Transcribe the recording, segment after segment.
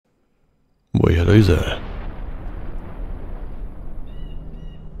Why hello there.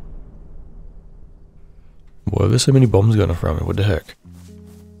 Why are there so many bombs going off around me? What the heck?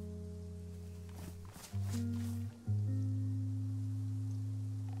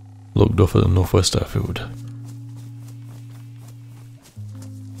 Logged off at the northwest airfield.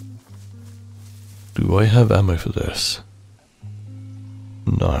 Do I have ammo for this?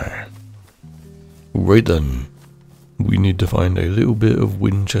 No. Right then. We need to find a little bit of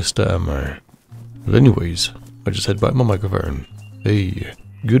Winchester ammo. But anyways, I just head back my microphone. Hey,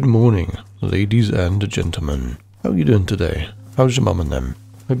 good morning, ladies and gentlemen. How are you doing today? How's your mum and them?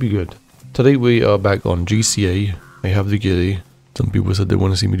 Hope you're good. Today we are back on GCA. I have the Ghillie. Some people said they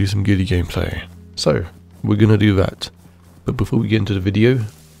want to see me do some Ghillie gameplay. So, we're gonna do that. But before we get into the video,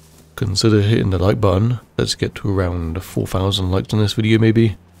 consider hitting the like button. Let's get to around 4,000 likes on this video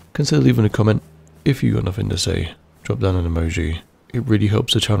maybe. Consider leaving a comment if you got nothing to say. Drop down an emoji. It really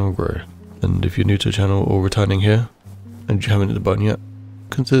helps the channel grow. And if you're new to the channel or returning here, and you haven't hit the button yet,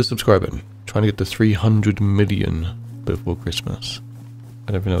 consider subscribing. Trying to get to 300 million before Christmas.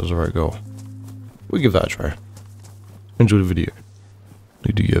 I don't think that was the right goal. We'll give that a try. Enjoy the video.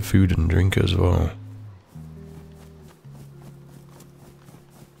 Need to get food and drink as well.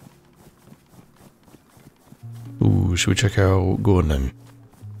 Ooh, should we check out Go on then?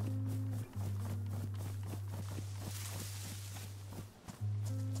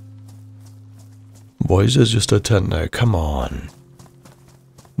 Why is there just a tent there? Come on.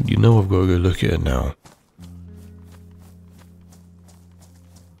 You know I've got to go look at it now.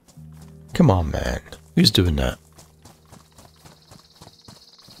 Come on, man. Who's doing that?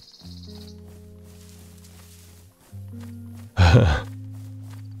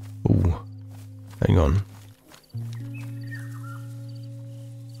 Ooh. Hang on.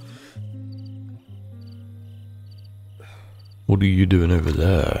 What are you doing over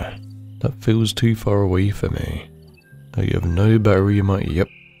there? That feels too far away for me. Oh, you have no battery in my... Yep.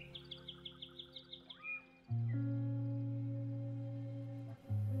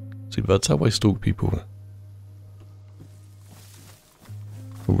 See, that's how I stalk people.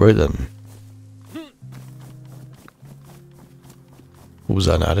 Right then. What was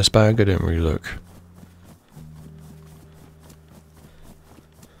that, an Addis bag? I didn't really look.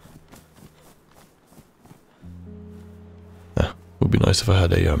 Would be nice if I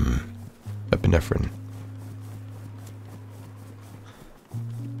had a, epinephrine.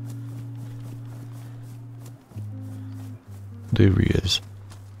 There he is.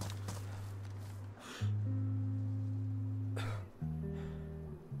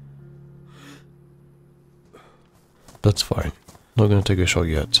 That's fine. Not gonna take a shot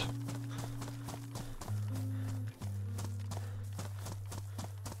yet.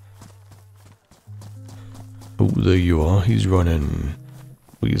 Oh, there you are. He's running.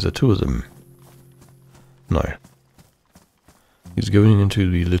 Wait, is there two of them? No. He's going into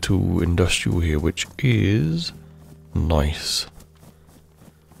the little industrial here, which is nice.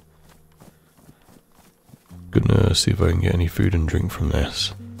 Gonna see if I can get any food and drink from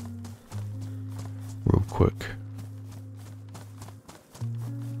this. Real quick.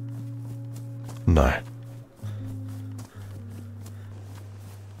 No.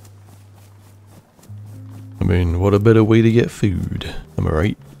 I mean, what a better way to get food, am I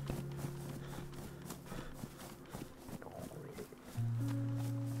right?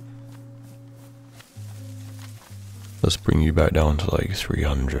 Let's bring you back down to like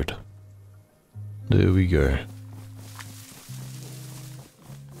 300. There we go.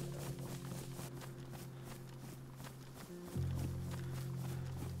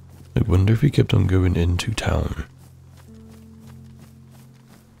 I wonder if he kept on going into town.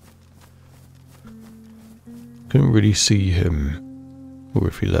 Couldn't really see him, or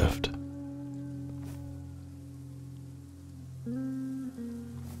if he left.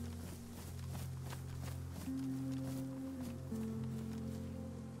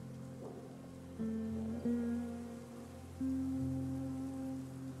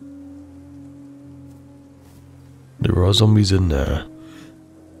 There are zombies in there.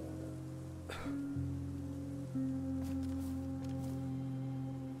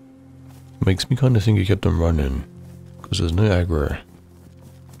 Makes me kind of think he kept on running, because there's no aggro.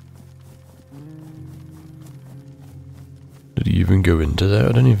 Did he even go into there?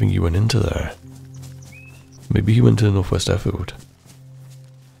 I don't even think he went into there. Maybe he went to the northwest airfield.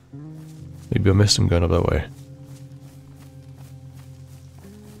 Maybe I missed him going up that way.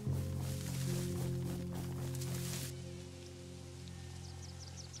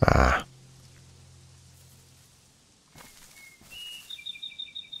 Ah.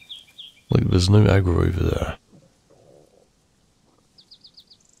 Like, there's no aggro over there.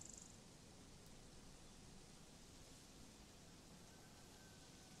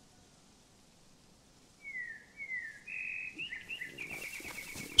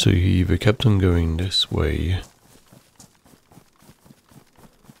 So he either kept on going this way,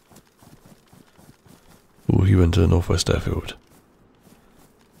 or he went to the northwest airfield.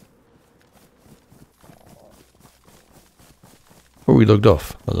 Or he logged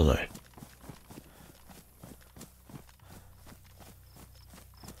off, I don't know.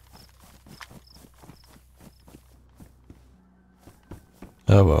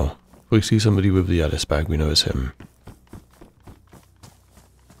 Oh well, if we see somebody with the Alice bag, we know it's him.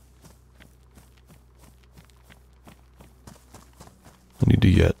 I need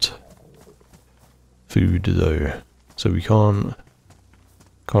to get food though, so we can't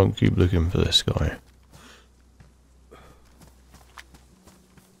keep looking for this guy.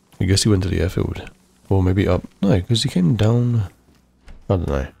 I guess he went to the airfield, or maybe up. No, because he came down. I don't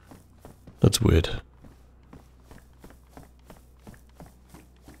know. That's weird.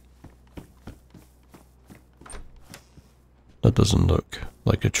 That doesn't look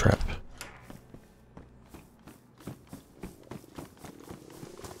like a trap.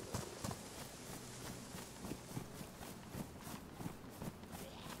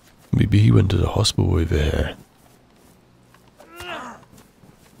 Maybe he went to the hospital over here.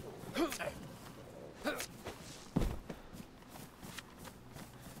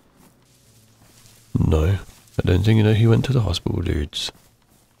 No, I don't think he went to the hospital, dudes.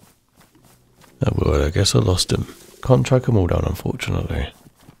 Oh well, I guess I lost him. Can't track them all down, unfortunately.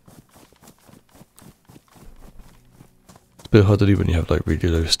 It's a bit hard to do when you have like really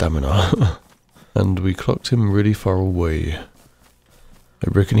low stamina. And we clocked him really far away. I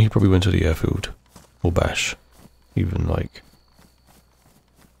reckon he probably went to the airfield. Or bash. Even like.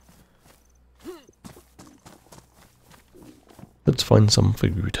 Let's find some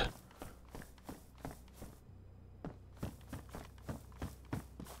food.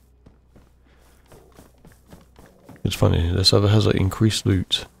 It's funny, this server has like increased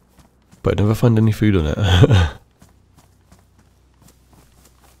loot, but I never find any food on it.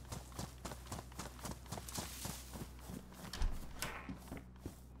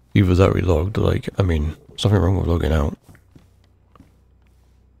 Either that we logged, like, I mean, there's nothing wrong with logging out.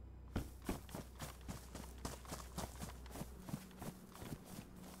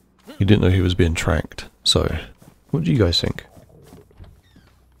 He didn't know he was being tracked, so, what do you guys think?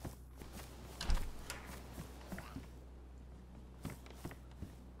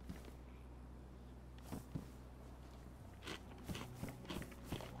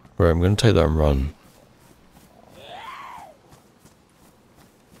 Right, I'm going to take that and run.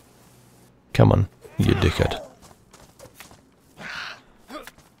 Come on, you dickhead.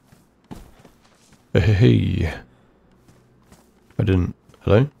 Hey. I didn't...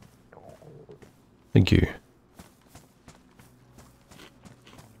 Hello? Thank you.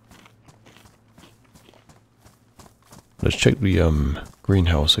 Let's check the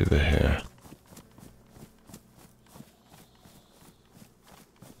greenhouse over here.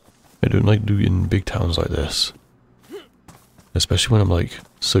 I don't like looting big towns like this. Especially when I'm like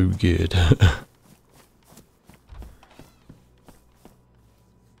so geared.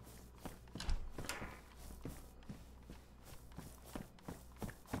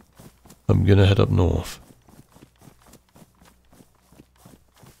 I'm gonna head up north.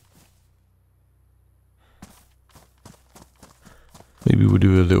 Maybe we'll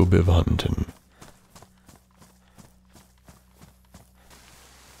do a little bit of hunting.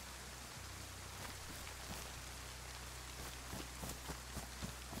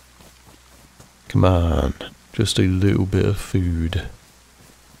 Come on, just a little bit of food.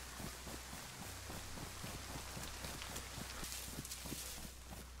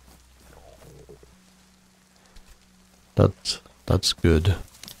 That's good.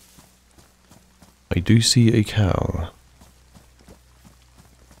 I do see a cow.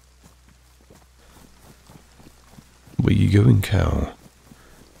 Where you going, cow?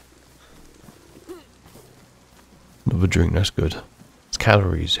 Another drink, that's good. It's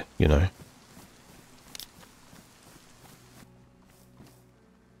calories, you know.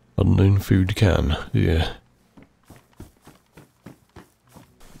 Unknown food can, yeah.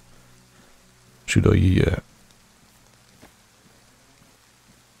 Should I eat it?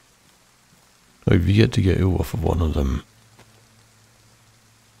 I've yet to get ill off of one of them.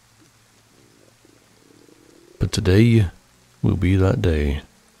 But today will be that day.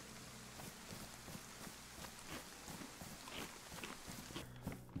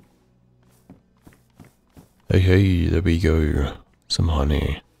 Hey, there we go. Some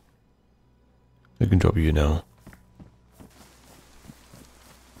honey. I can drop you now.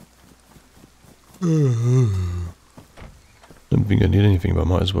 Don't think I need anything, but I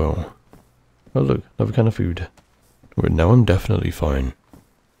might as well. Oh look, another can of food. Well, now I'm definitely fine.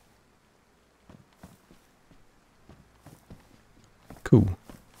 Cool.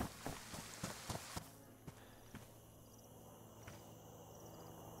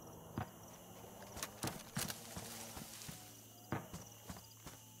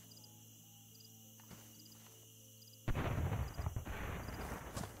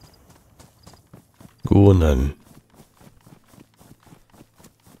 Go on then.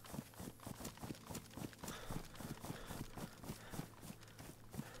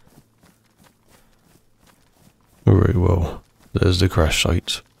 Alright, well, there's the crash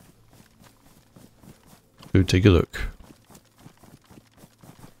site. Go take a look.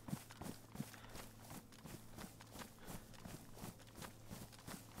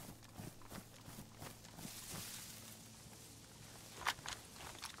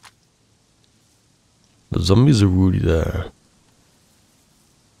 The zombies are really there.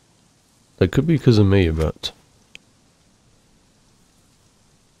 That could be because of me, but...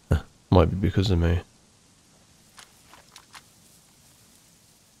 might be because of me.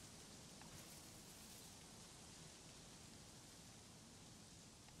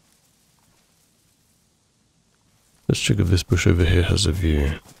 Let's check if this bush over here has a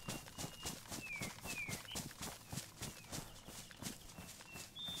view.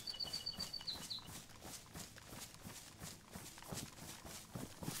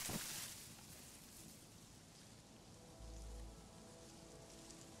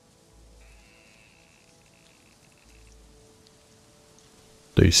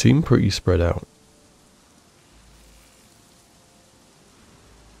 They seem pretty spread out.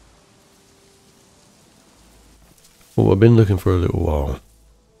 Well, I've been looking for a little while.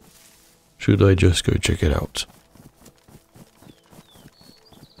 Should I just go check it out?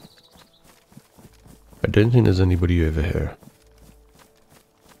 I don't think there's anybody over here.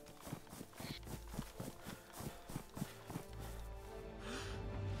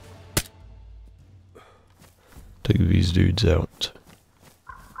 Take these dudes out.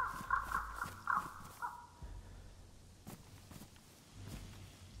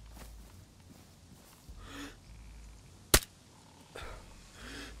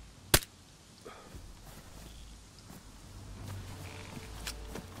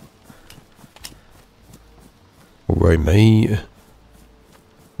 Alright, mate.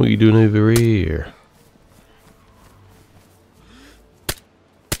 What are you doing over here?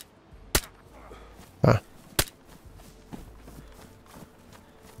 Ah.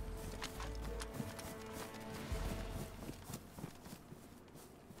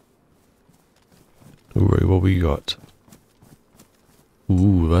 Alright, what we got?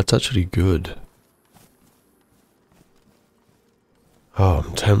 Ooh, that's actually good. Oh,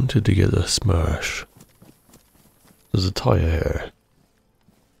 I'm tempted to get the smash. There's a tyre here.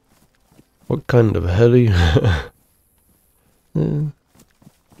 What kind of heli? Yeah.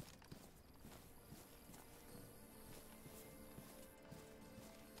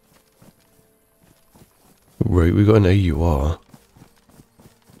 Right, we got an AUR.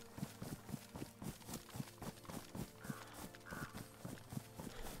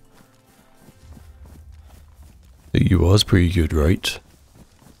 AUR's pretty good, right?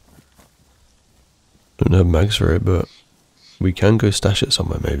 Don't have mags for it, but we can go stash it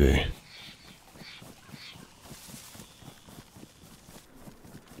somewhere maybe.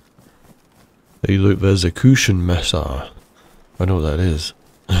 Hey look, there's a cushion messer. I know what that is.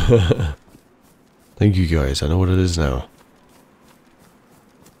 Thank you guys, I know what it is now.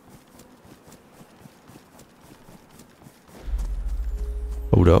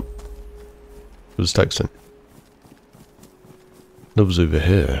 Hold up. It was texting. That was over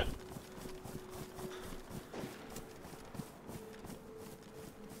here.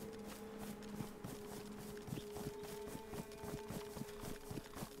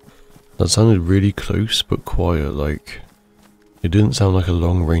 That sounded really close but quiet, like... It didn't sound like a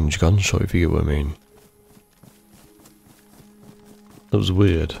long-range gunshot, if you get what I mean. That was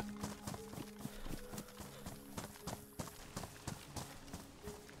weird.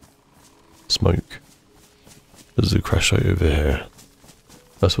 Smoke. There's a crash site over here.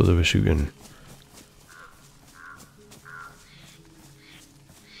 That's what they were shooting.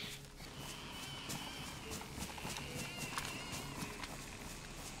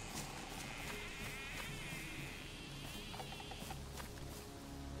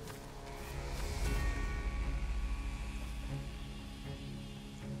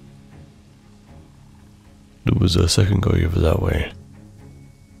 There was a second guy over that way.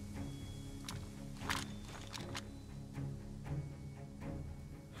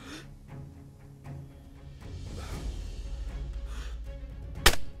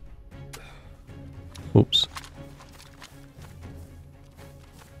 Oops.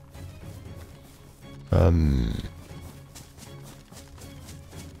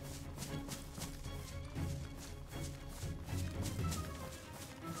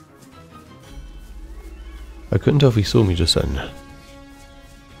 I couldn't tell if he saw me just then.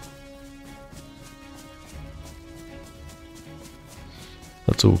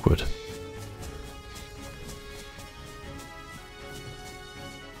 That's awkward.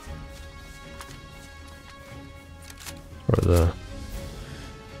 Right there.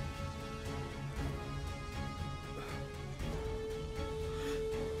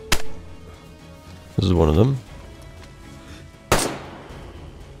 This is one of them.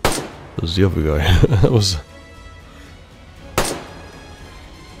 There's the other guy.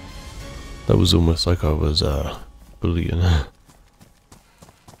 That was almost like I was bullying.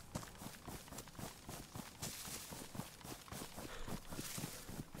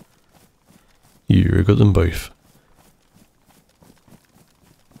 You got them both.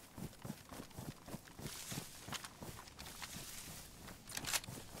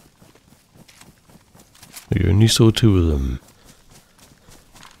 You only saw two of them.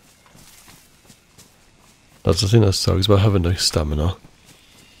 That's the thing that sucks about having no stamina.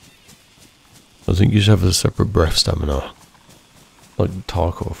 I think you should have a separate breath stamina. Like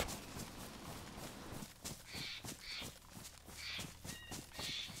Tarkov.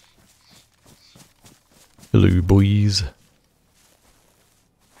 Hello boys.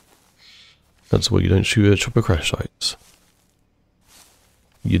 That's why you don't shoot at chopper crash sites.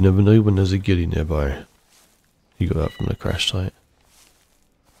 You never know when there's a ghillie nearby. You got that from the crash site.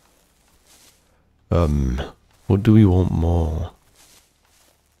 What do we want more?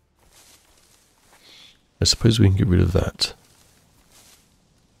 I suppose we can get rid of that.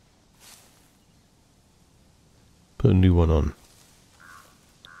 Put a new one on.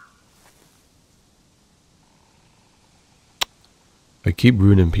 I keep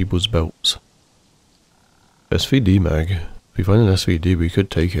ruining people's belts. SVD mag. If we find an SVD, we could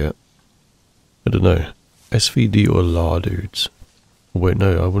take it. I don't know. SVD or LAR dudes. Wait,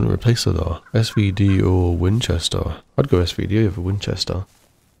 no, I wouldn't replace the LAR. SVD or Winchester. I'd go SVD over Winchester.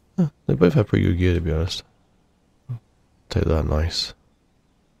 Huh, they both have pretty good gear, to be honest. Take that, nice.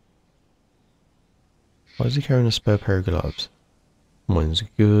 Why is he carrying a spare pair of gloves? Mine's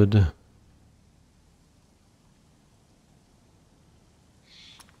good.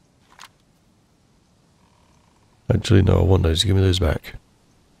 Actually, no, I want those. Give me those back.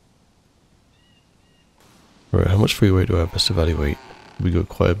 Right, how much free weight do I have? Let's evaluate. We got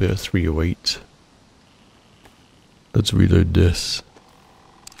quite a bit of 3 weight. Let's reload this.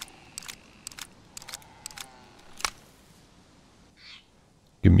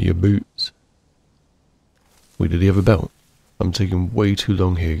 Give me your boots. Wait, did he have a belt? I'm taking way too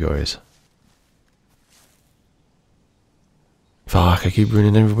long here, guys. Fuck, I keep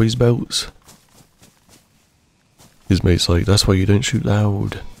ruining everybody's belts. His mate's like, that's why you don't shoot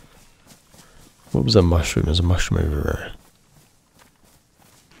loud. What was that mushroom? There's a mushroom over there.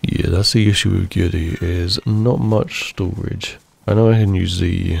 Yeah, that's the issue with Ghillie, is not much storage. I know I can use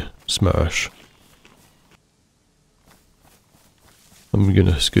the smash. I'm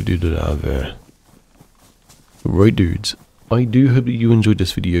gonna skedaddle it out of there. Right dudes, I do hope that you enjoyed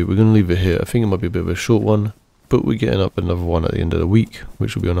this video. We're gonna leave it here. I think it might be a bit of a short one, but we're getting up another one at the end of the week,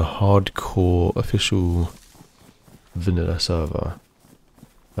 which will be on a hardcore official vanilla server.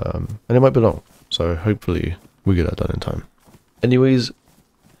 And it might be long, so hopefully we get that done in time. Anyways,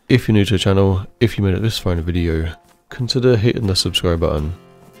 if you're new to the channel, if you made it this far in the video, consider hitting the subscribe button,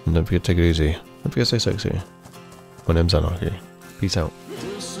 and don't forget to take it easy. Don't forget to stay sexy. My name's Anarchy. Peace out.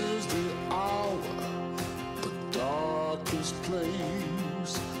 This is the hour, the darkest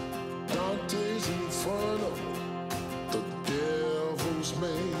place, Dante's Inferno, the devil's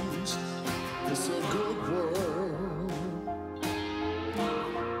maze. It's a